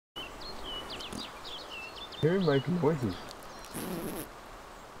Hear him making noises.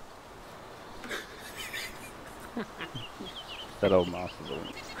 That old master boy.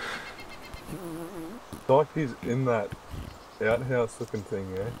 It's like he's in that outhouse looking thing,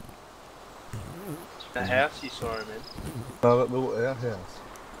 yeah? The house you saw him in. No, that little outhouse.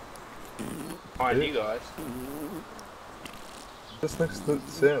 Behind you guys. Just next to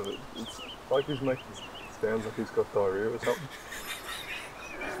the sound. It's like he's making sounds like he's got diarrhea or something.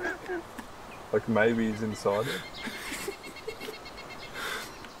 Like maybe he's inside it.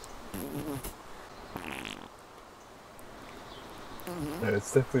 Yeah,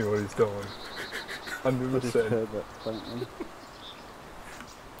 it's definitely what he's doing. I just 100%. heard that faintly.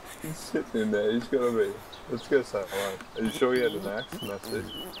 He's sitting in there, he's gotta be. Let's go say hello. Are you sure he had an axe and that's it?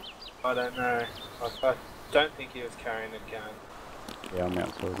 I don't know. I don't think he was carrying a gun. Yeah, I'm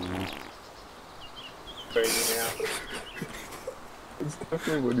outside now. Breathing out. It's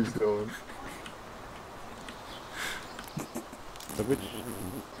definitely what he's doing. The witch.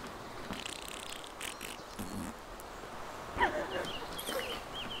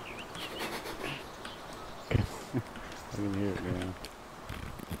 I can hear it now.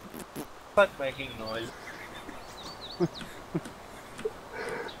 It's like making noise.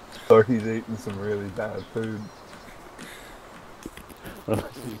 Like he's eating some really bad food. Well,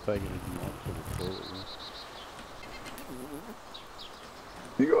 he's taking his mic to the toilet.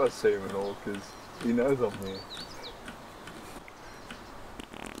 You guys see him and all, because he knows I'm here.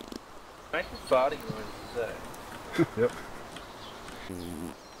 Making farting noises though. Yep.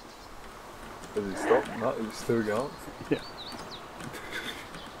 Has he stopped? No, he's still going. Yeah.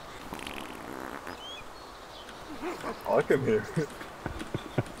 I can hear it.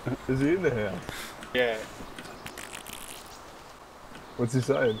 Is he in the house? Yeah. What's he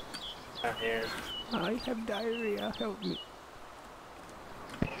saying? I hear him. I have diarrhea, help me.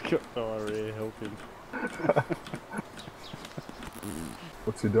 Got diarrhea, help him.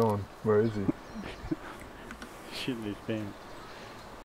 What's he doing? Where is he? Shitting his pants.